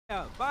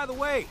Yeah, by the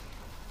way,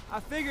 I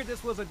figured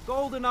this was a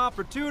golden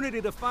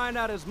opportunity to find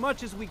out as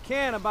much as we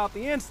can about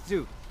the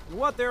Institute and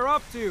what they're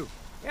up to.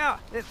 Yeah,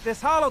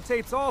 this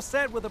holotape's all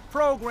set with a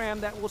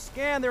program that will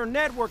scan their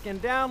network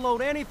and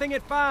download anything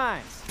it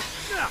finds.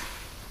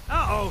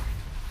 Uh-oh.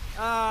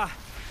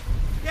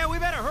 Yeah, we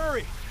better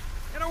hurry.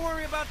 And don't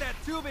worry about that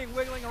tubing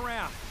wiggling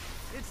around.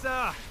 It's,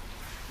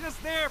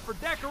 just there for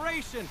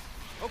decoration.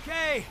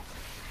 Okay.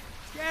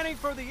 Scanning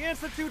for the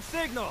Institute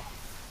signal.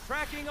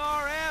 Tracking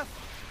RF.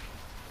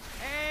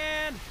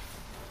 And...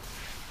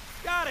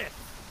 got it.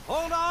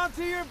 Hold on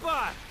to your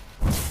butt.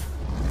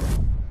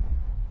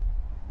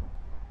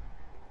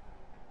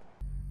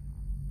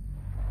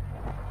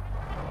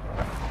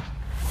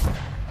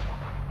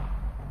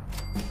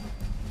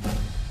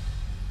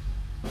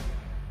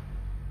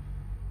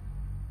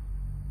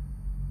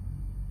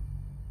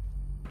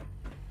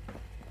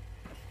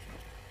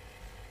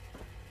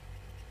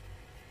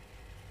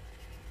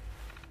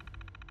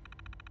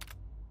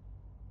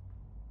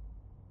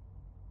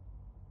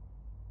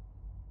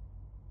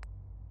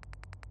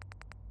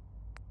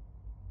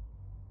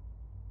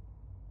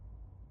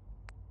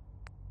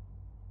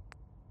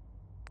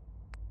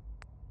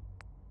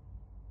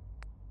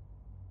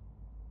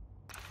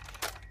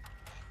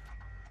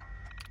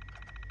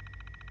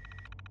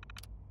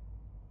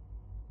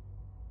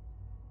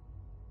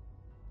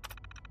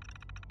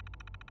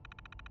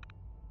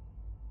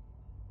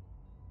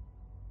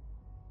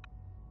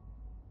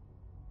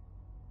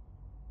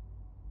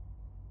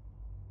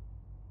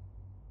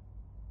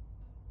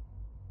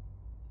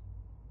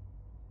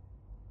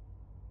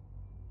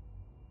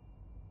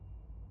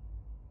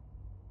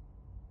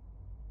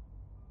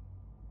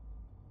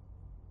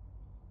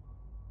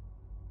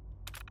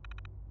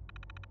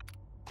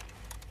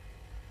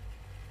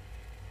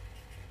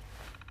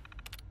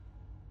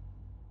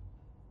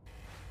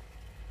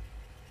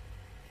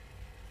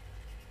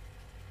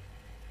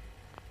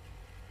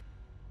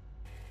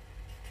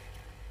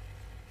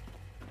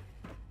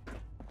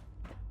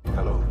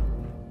 Hello.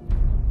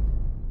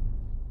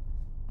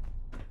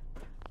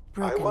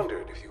 Broken. I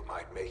wondered if you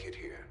might make it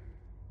here.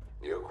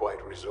 You're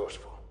quite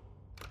resourceful.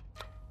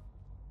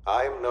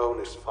 I am known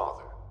as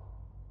Father.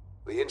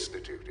 The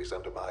Institute is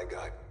under my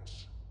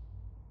guidance.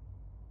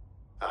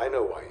 I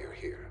know why you're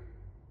here.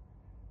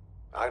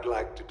 I'd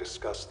like to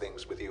discuss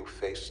things with you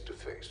face to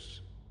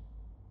face.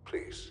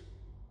 Please,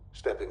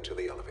 step into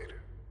the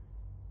elevator.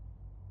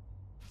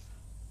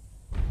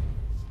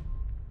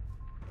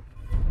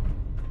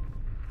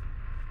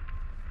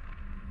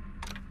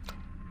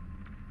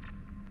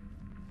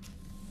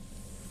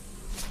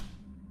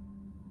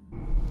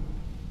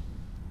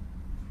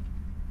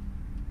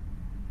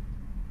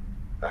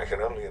 I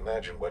can only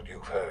imagine what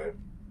you've heard,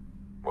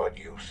 what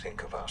you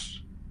think of us.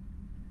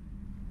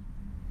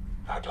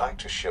 I'd like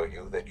to show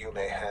you that you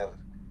may have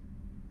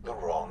the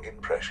wrong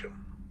impression.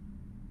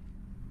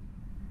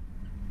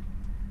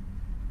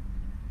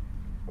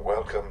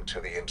 Welcome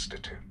to the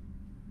Institute.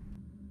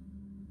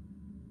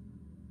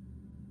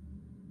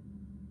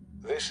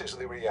 This is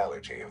the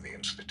reality of the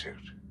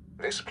Institute.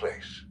 This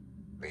place,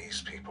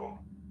 these people,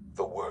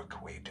 the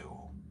work we do.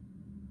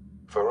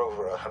 For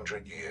over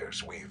 100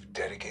 years, we've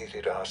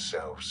dedicated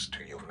ourselves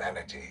to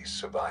humanity's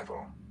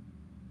survival.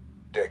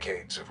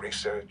 Decades of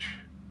research,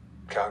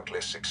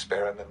 countless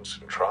experiments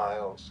and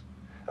trials,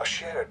 a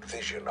shared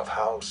vision of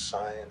how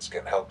science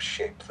can help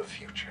shape the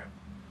future.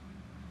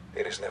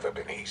 It has never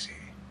been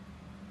easy,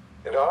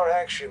 and our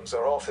actions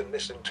are often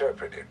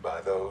misinterpreted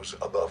by those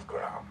above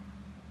ground.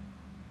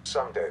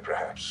 Someday,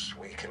 perhaps,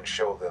 we can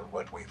show them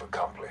what we've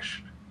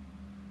accomplished.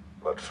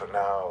 But for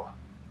now,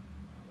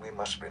 we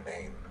must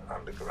remain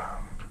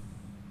underground.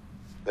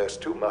 There's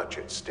too much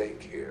at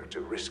stake here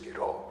to risk it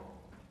all.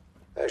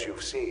 As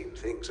you've seen,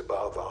 things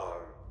above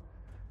are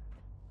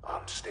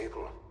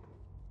unstable.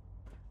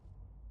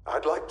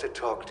 I'd like to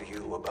talk to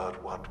you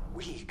about what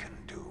we can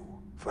do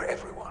for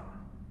everyone.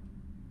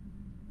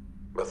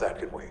 But that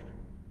can wait.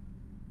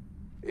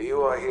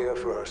 You are here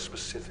for a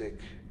specific,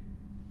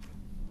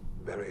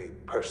 very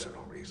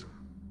personal reason.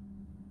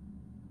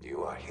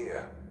 You are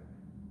here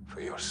for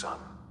your son.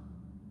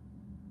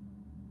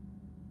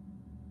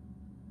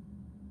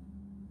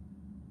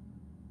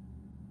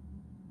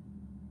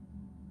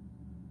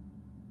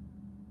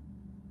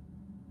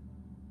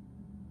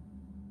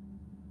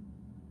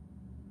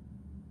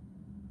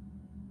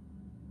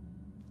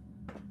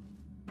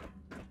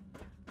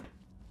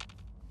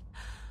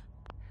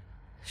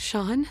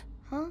 Sean?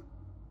 Huh?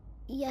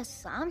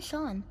 Yes, I'm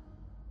Sean.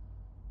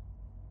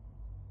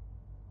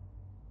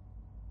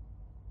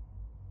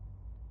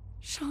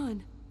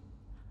 Sean.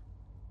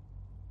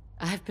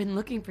 I've been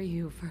looking for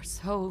you for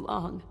so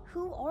long.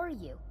 Who are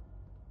you?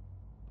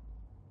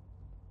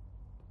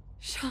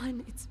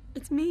 Sean,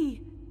 it's me.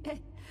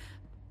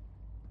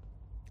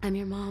 I'm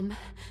your mom.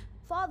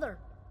 Father,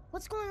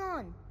 what's going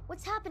on?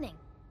 What's happening?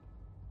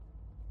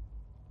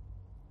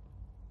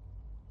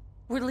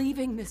 We're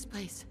leaving this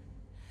place.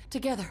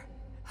 Together,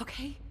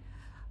 okay?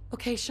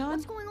 Okay, Sean?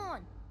 What's going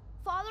on?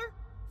 Father?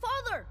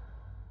 Father!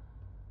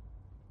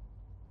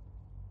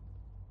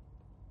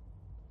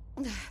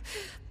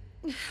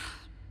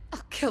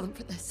 I'll kill them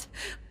for this.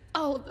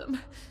 All of them.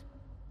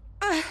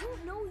 I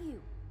don't know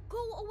you. Go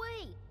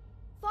away.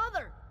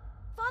 Father!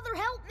 Father,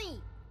 help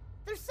me!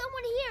 There's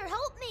someone here,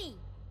 help me!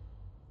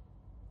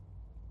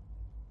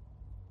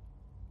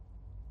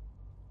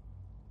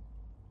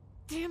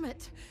 Damn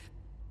it.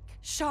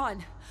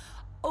 Sean,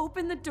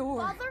 open the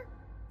door. Father?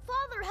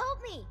 Father,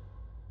 help me!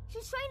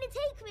 She's trying to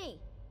take me!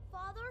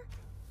 Father?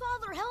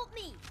 Father, help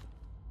me!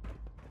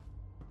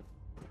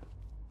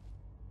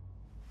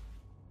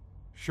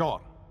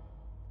 Sean.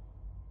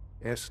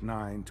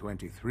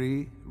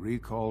 S923,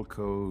 recall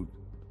code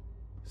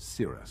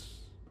Cirrus.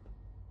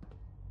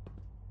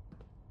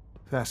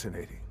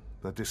 Fascinating,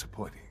 but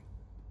disappointing.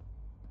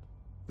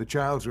 The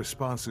child's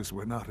responses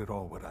were not at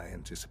all what I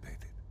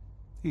anticipated.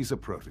 He's a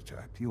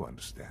prototype, you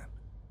understand.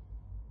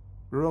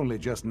 We're only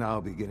just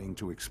now beginning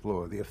to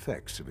explore the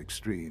effects of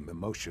extreme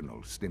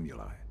emotional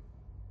stimuli.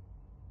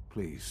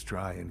 Please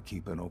try and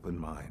keep an open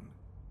mind.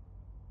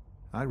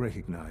 I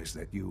recognize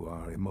that you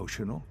are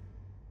emotional,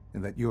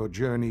 and that your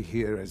journey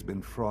here has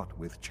been fraught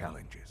with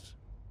challenges.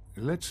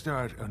 Let's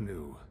start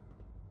anew.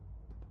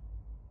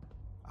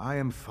 I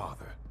am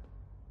Father.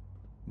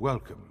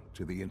 Welcome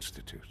to the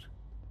Institute.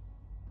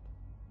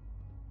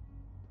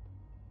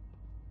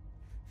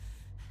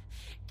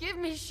 Give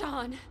me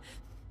Sean.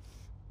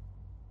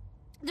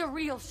 The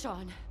real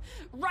Sean.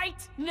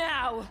 Right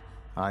now!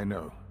 I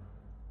know.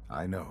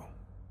 I know.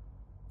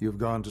 You've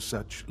gone to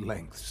such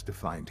lengths to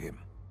find him.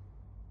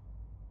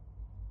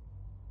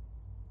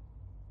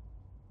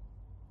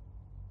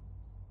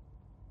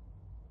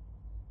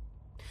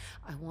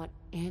 I want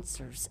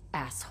answers,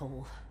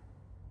 asshole.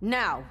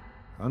 Now!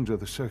 Under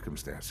the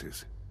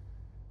circumstances,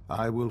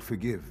 I will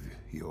forgive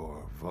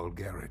your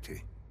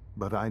vulgarity.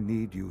 But I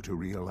need you to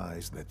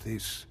realize that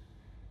this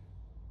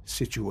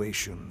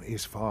situation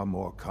is far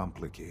more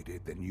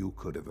complicated than you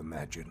could have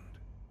imagined.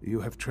 You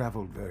have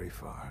traveled very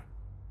far,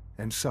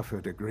 and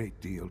suffered a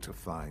great deal to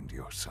find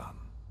your son.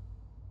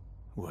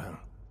 Well,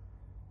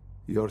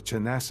 your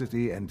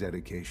tenacity and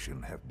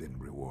dedication have been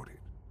rewarded.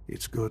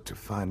 It's good to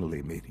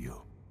finally meet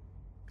you.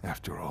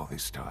 After all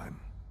this time,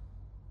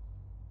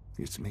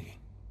 it's me.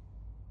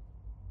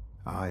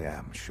 I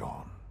am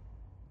Sean.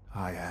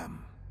 I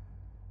am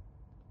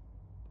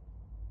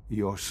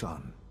your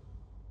son.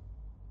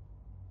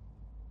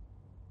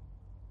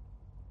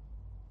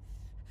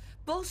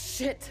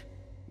 Bullshit!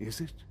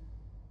 Is it?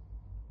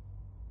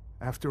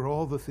 After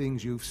all the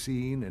things you've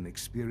seen and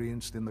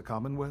experienced in the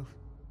Commonwealth?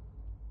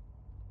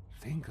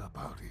 Think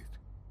about it.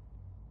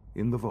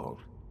 In the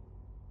Vault,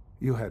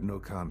 you had no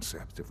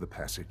concept of the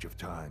passage of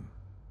time.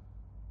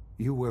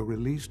 You were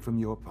released from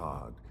your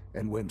pod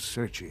and went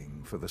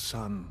searching for the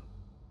sun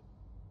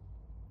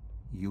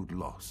you'd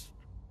lost.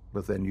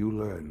 But then you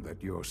learned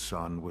that your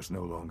son was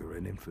no longer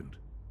an infant,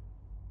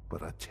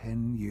 but a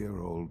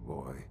 10-year-old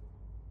boy.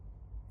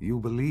 You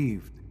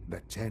believed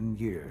that 10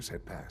 years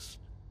had passed.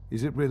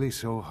 Is it really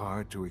so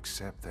hard to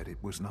accept that it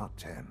was not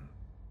 10,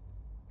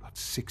 but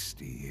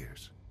 60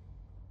 years?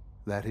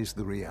 That is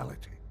the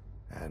reality,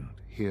 and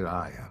here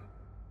I am,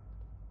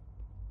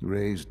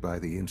 raised by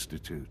the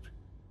Institute,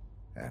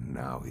 and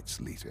now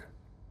its leader.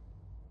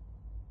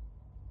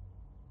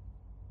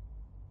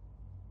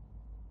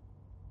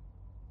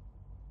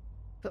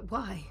 But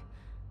why?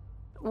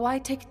 Why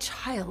take a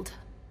child?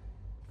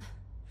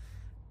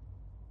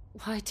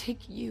 Why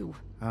take you?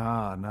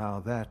 Ah,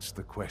 now that's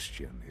the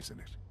question, isn't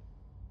it?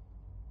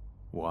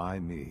 Why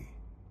me?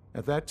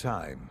 At that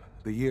time,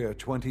 the year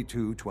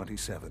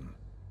 2227,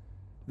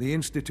 the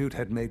Institute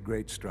had made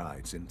great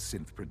strides in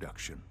synth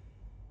production.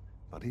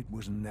 But it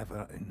was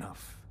never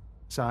enough.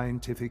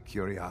 Scientific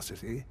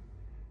curiosity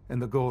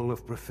and the goal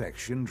of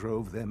perfection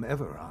drove them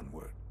ever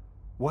onward.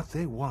 What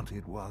they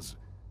wanted was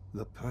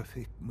the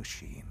perfect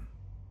machine.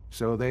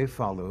 So they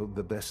followed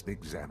the best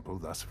example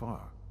thus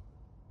far.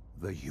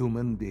 The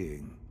human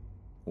being.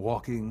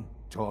 Walking,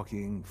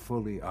 talking,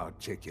 fully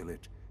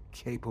articulate,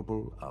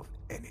 capable of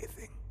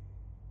anything.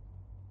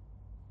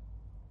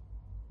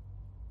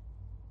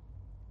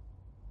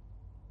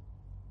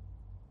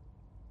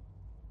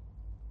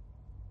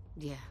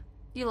 Yeah,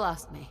 you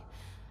lost me.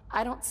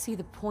 I don't see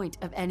the point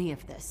of any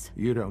of this.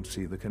 You don't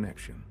see the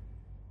connection.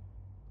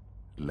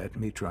 Let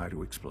me try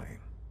to explain.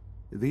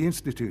 The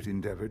Institute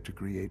endeavored to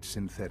create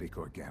synthetic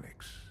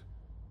organics.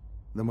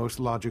 The most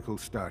logical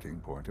starting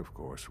point, of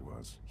course,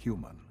 was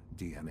human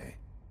DNA.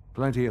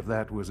 Plenty of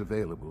that was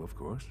available, of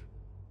course.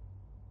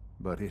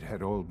 But it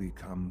had all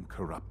become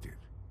corrupted.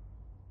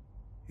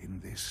 In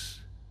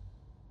this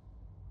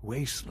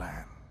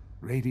wasteland,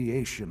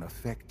 radiation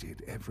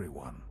affected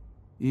everyone.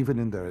 Even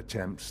in their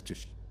attempts to...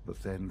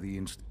 But then the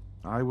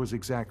I was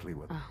exactly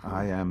what...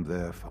 I am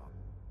their fault.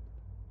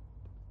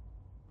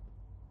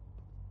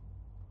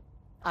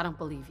 I don't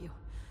believe you.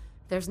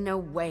 There's no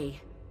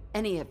way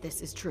any of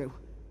this is true.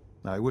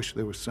 I wish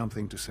there was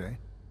something to say.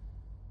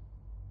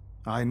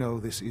 I know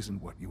this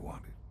isn't what you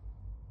wanted.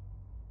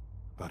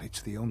 But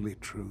it's the only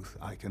truth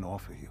I can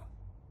offer you.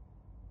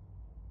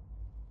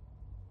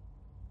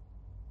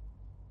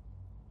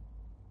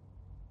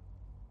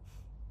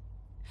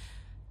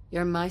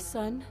 You're my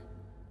son,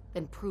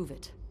 Then prove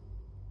it.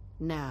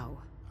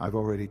 Now. I've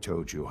already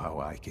told you how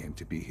I came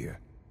to be here.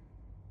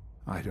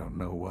 I don't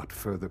know what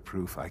further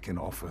proof I can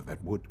offer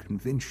that would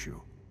convince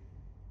you.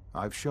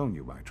 I've shown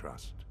you my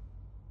trust.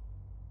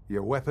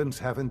 Your weapons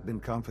haven't been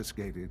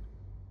confiscated,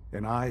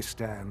 and I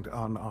stand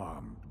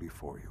unarmed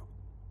before you.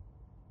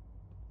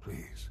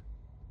 Please,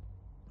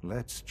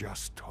 let's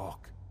just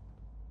talk.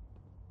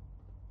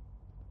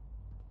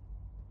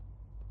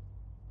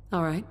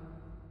 All right.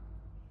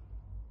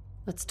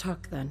 Let's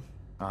talk then.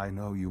 I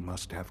know you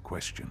must have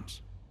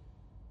questions.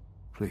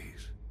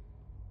 Please,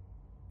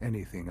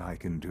 anything I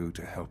can do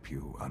to help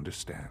you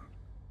understand.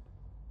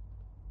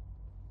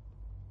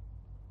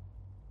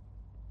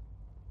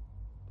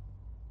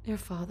 Your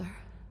father...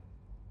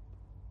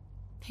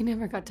 he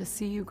never got to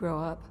see you grow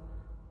up.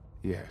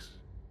 Yes.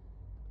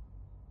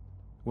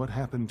 What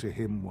happened to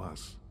him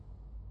was...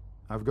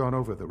 I've gone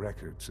over the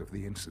records of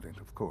the incident,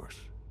 of course.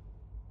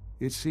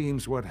 It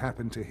seems what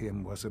happened to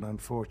him was an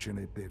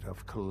unfortunate bit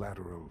of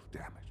collateral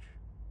damage.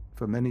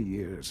 For many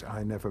years,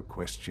 I never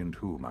questioned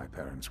who my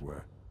parents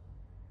were.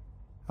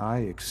 I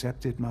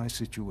accepted my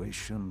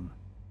situation,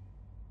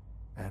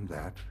 and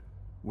that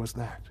was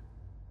that.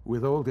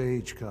 With old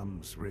age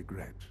comes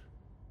regret.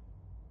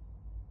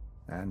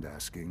 And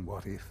asking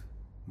what if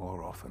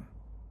more often.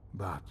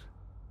 But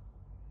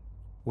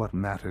what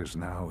matters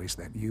now is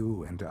that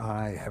you and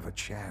I have a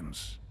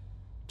chance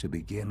to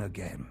begin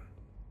again.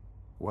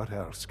 What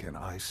else can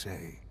I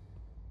say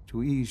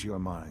to ease your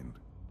mind?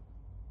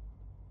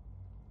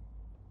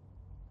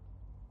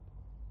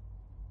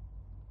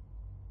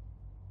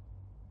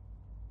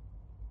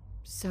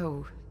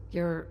 So,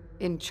 you're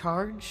in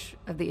charge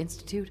of the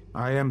Institute?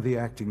 I am the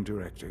acting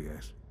director,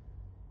 yes.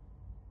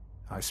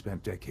 I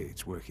spent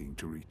decades working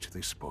to reach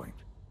this point.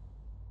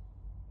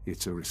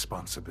 It's a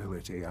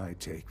responsibility I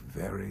take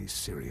very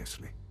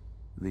seriously.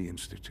 The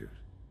Institute.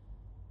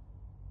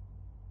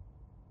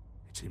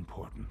 It's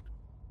important.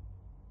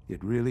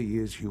 It really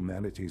is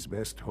humanity's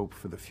best hope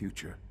for the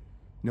future,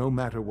 no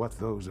matter what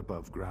those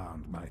above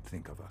ground might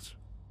think of us.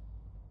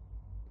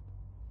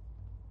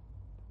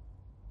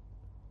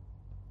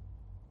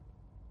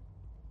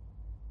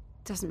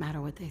 Doesn't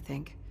matter what they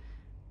think.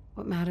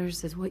 What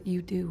matters is what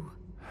you do.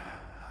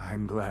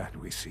 I'm glad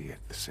we see it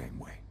the same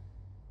way.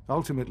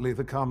 Ultimately,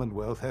 the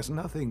Commonwealth has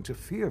nothing to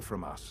fear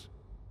from us.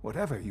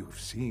 Whatever you've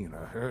seen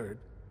or heard,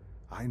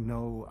 I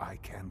know I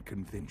can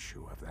convince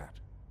you of that.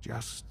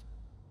 Just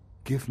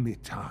give me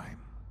time.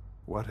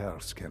 What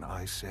else can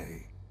I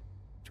say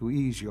to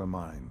ease your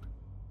mind?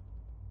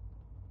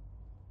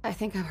 I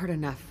think I've heard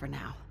enough for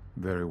now.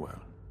 Very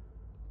well.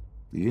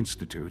 The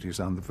Institute is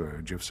on the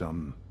verge of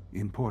some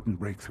important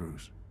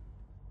breakthroughs.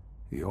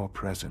 Your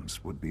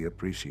presence would be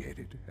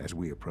appreciated as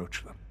we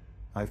approach them.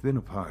 I've been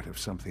a part of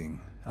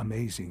something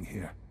amazing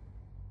here.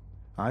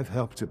 I've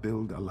helped to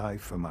build a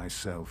life for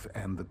myself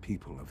and the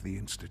people of the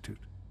Institute.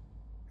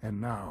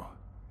 And now,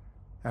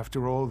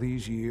 after all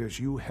these years,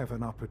 you have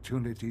an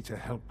opportunity to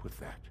help with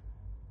that.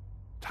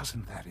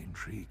 Doesn't that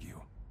intrigue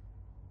you?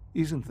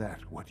 Isn't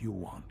that what you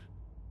want?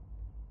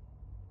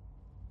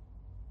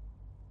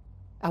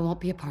 I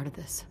won't be a part of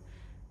this.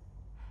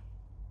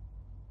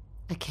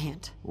 I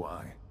can't.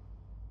 Why?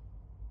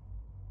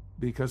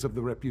 Because of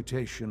the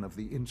reputation of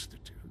the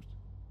Institute.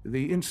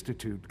 The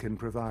Institute can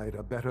provide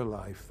a better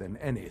life than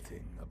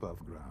anything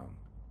above ground.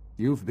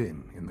 You've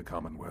been in the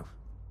Commonwealth.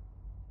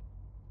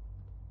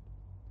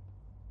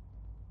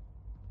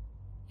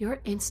 Your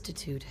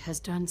Institute has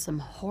done some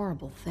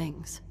horrible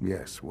things.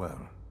 Yes,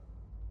 well,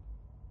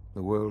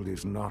 the world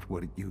is not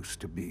what it used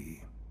to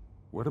be.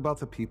 What about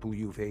the people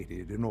you've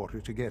aided in order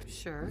to get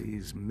Sure.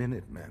 these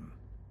Minutemen?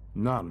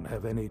 None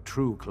have any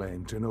true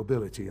claim to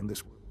nobility in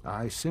this.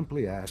 I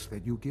simply ask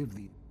that you give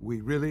the...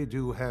 We really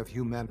do have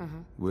humanity.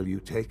 Will you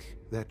take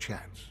that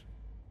chance?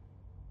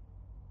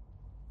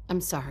 I'm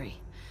sorry.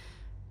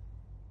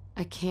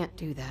 I can't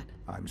do that.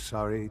 I'm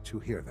sorry to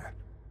hear that.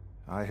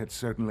 I had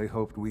certainly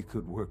hoped we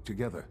could work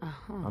together.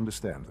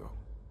 Understand, though,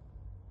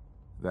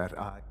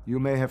 that You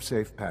may have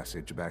safe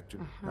passage back to...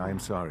 I am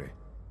sorry.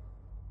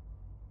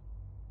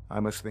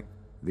 I must think...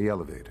 The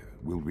elevator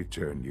will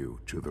return you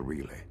to the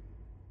relay.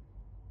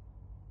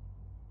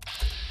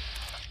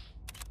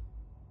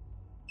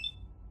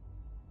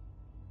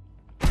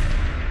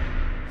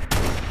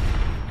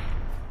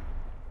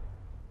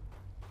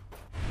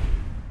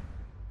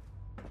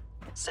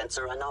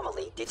 Sensor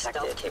anomaly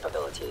detected.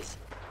 Capabilities.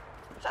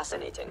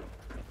 Fascinating.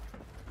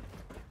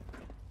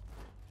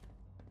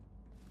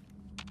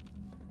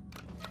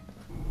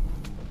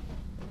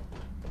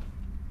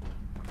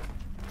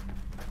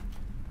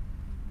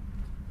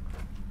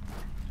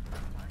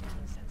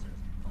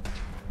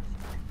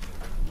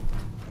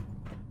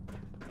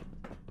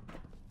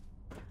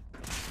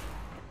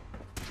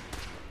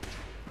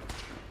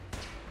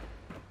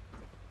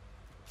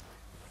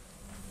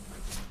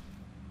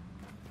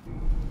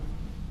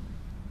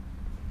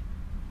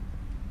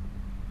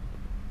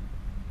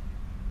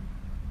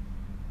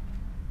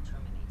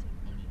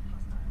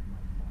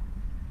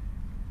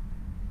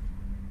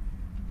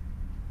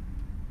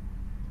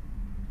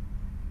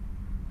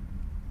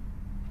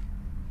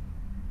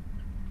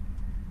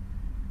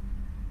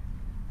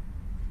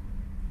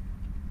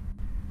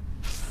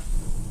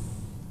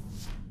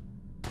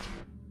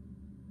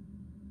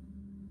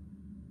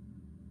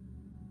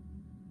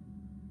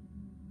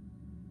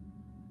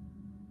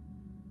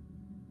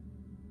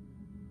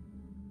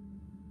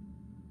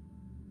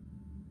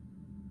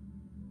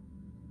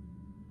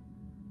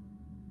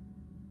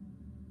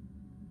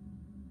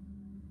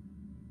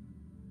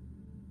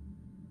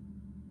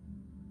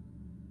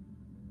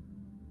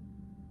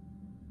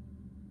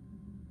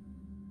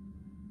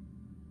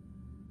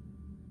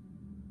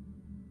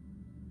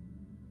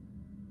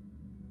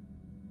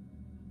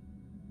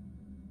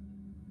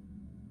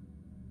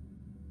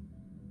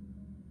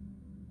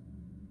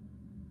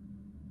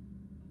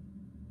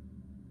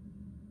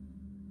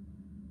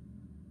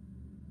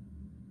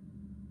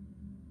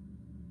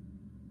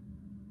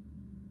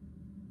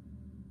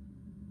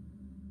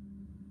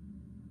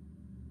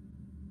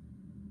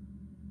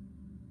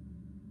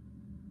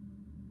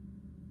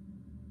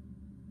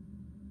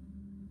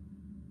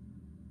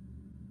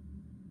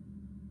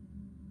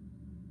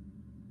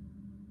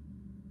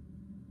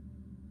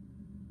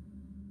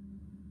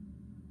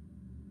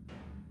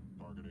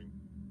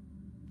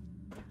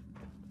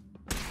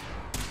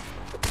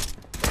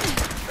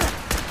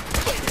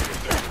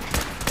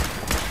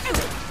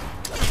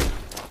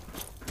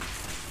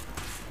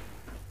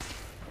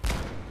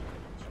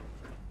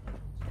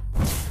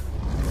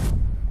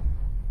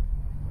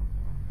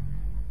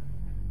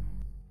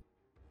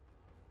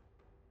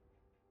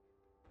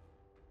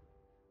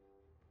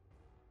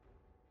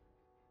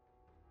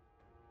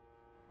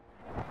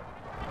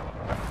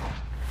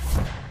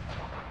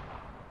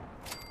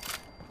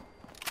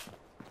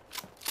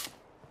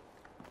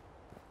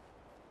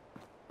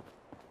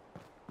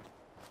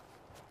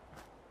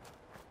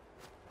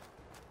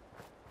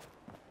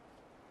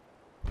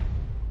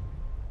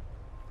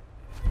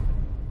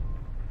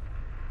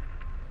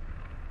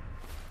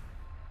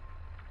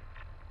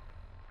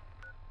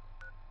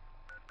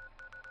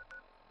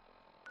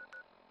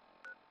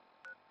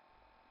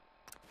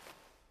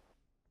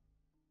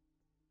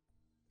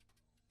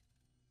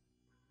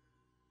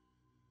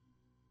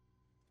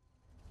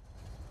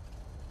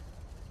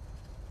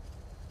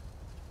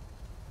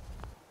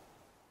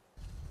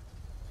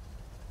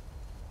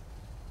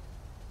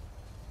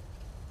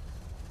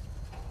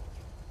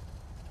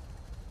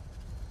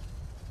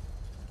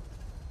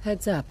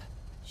 Heads up.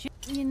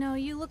 You know,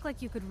 you look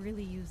like you could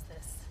really use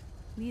this.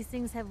 These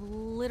things have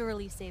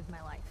literally saved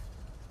my life.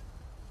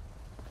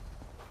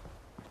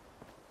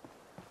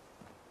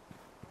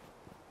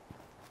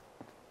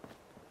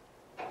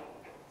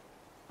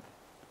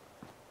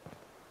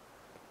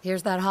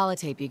 Here's that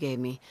holotape you gave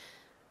me.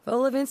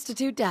 Full of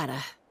Institute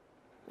data.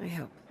 I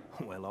hope.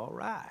 Well, all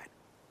right.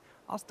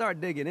 I'll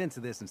start digging into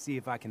this and see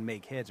if I can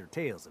make heads or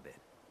tails of it.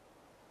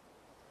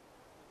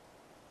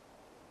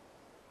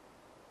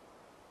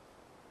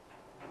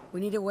 We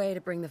need a way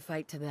to bring the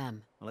fight to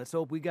them. Let's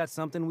hope we got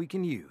something we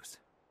can use.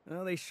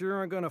 Well, they sure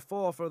aren't gonna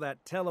fall for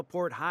that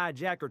teleport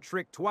hijacker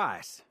trick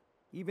twice.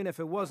 Even if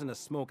it wasn't a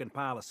smoking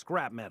pile of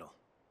scrap metal.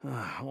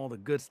 All the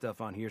good stuff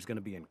on here is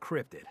gonna be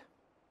encrypted.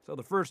 So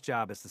the first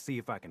job is to see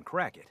if I can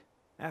crack it.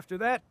 After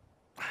that,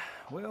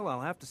 well, I'll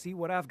have to see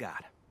what I've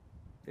got.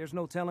 There's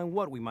no telling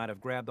what we might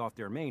have grabbed off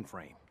their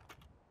mainframe.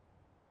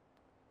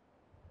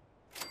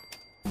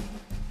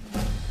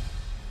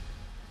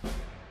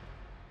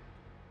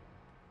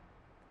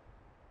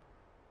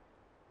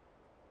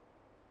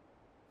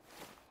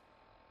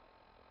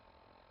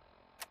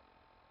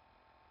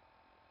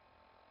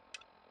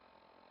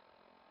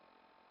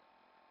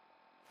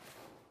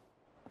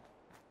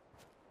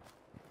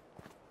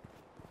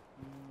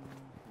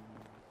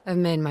 I've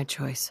made my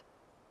choice.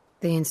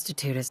 The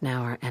Institute is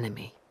now our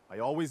enemy. I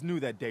always knew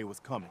that day was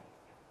coming.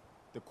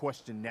 The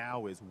question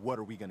now is, what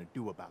are we gonna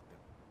do about them?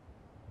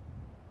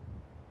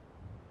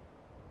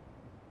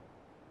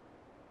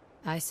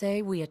 I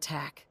say we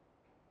attack.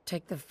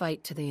 Take the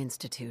fight to the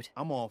Institute.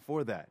 I'm all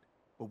for that,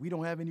 but we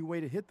don't have any way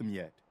to hit them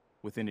yet.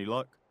 With any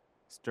luck,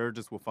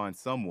 Sturgis will find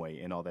some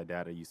way in all that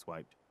data you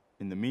swiped.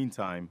 In the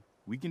meantime,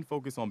 we can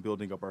focus on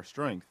building up our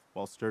strength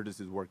while Sturgis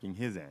is working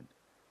his end.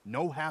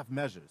 No half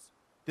measures.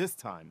 This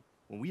time,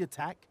 when we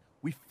attack,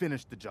 we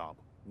finish the job,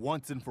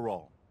 once and for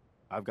all.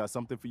 I've got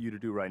something for you to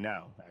do right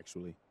now,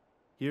 actually.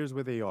 Here's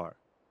where they are.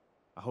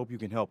 I hope you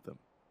can help them.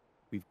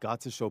 We've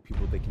got to show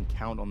people they can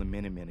count on the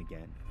Minutemen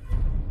again.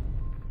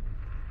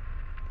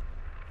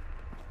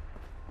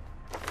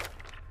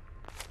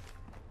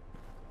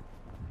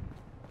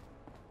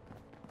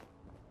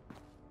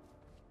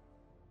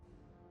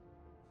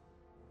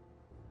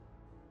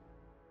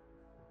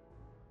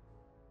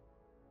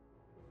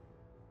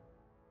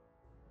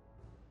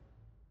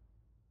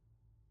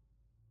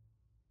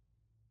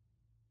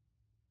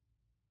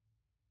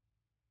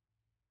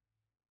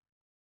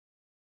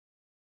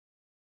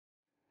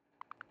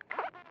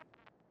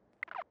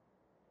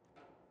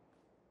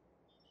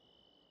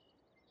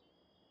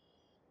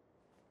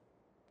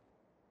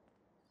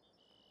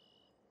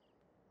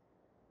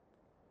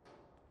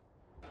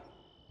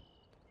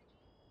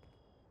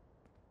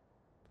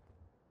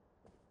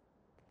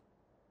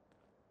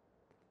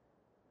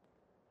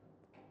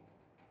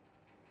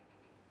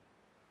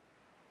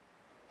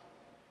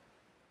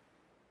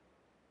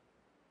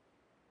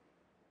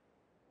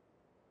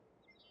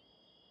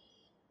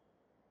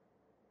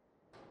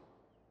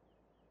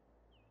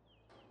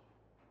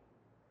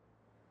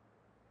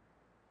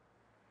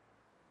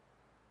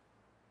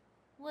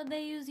 What'd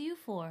they use you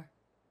for?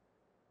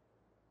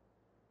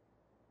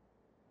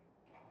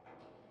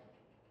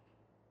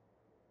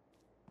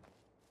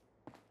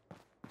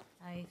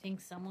 I think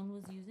someone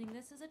was using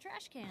this as a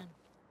trash can.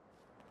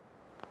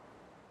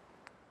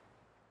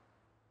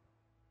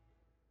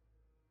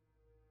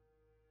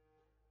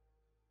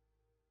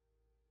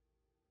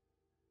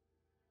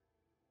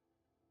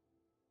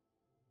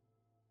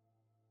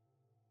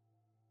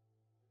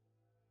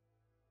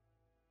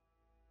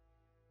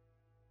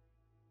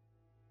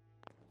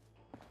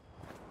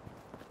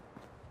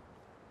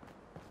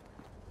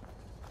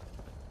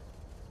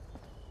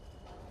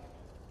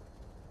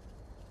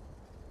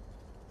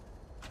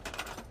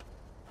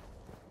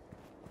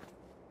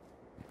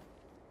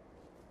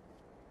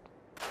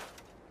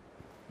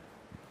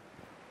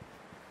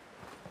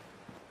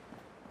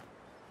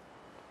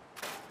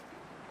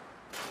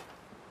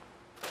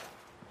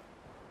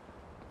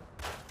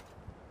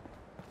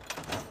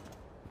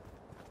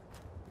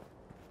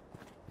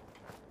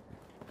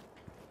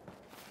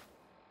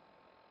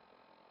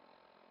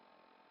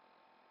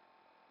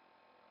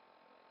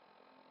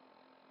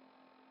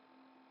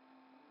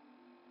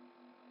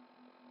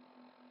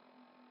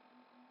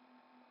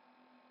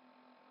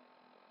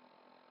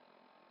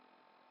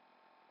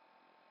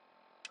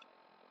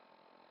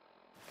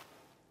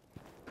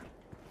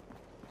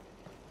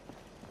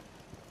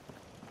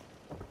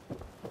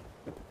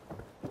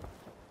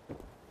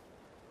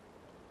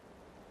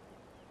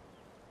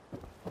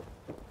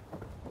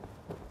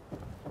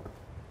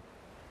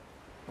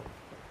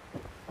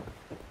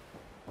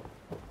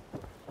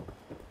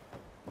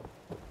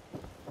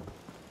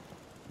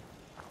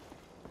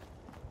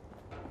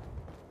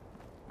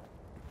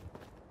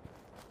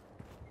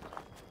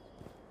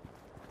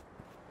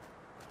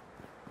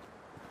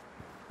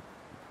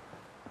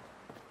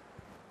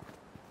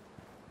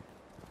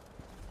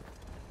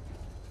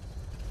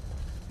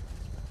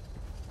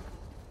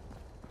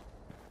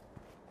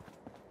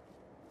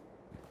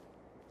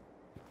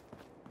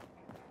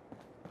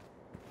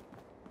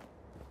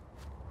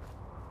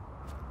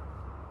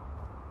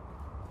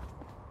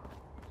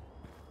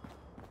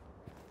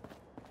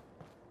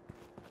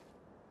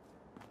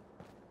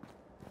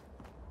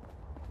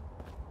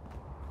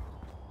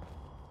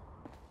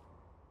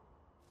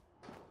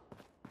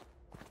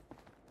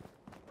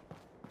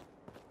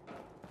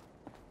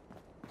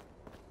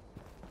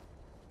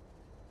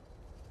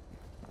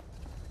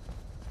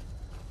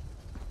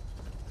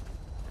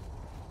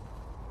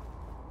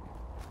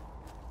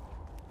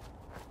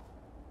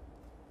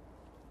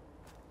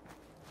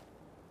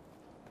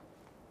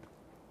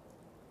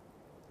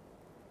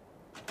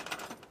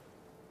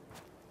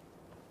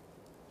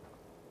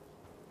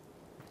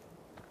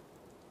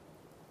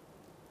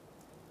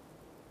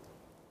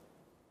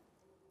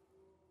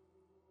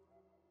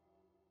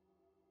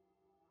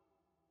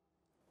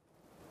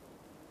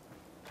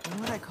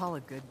 call a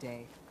good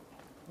day.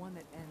 One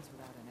that ends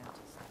without an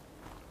empty stomach.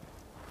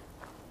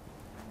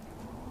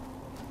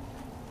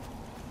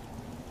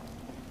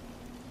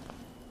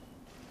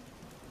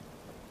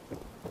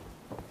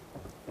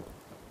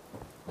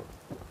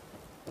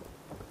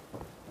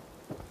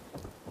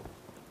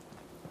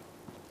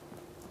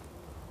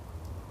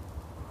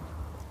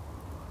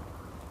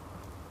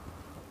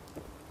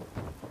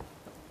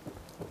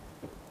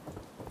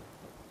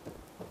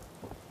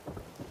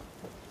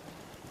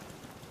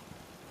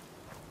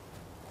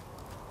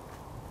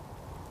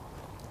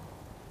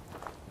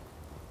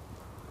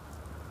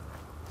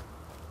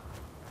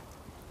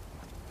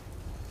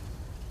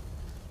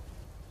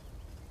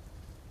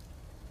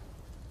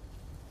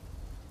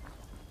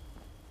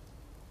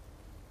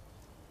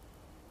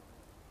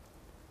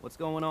 What's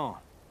going on?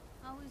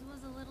 Always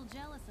was a little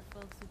jealous of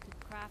folks who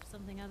could craft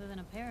something other than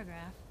a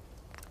paragraph.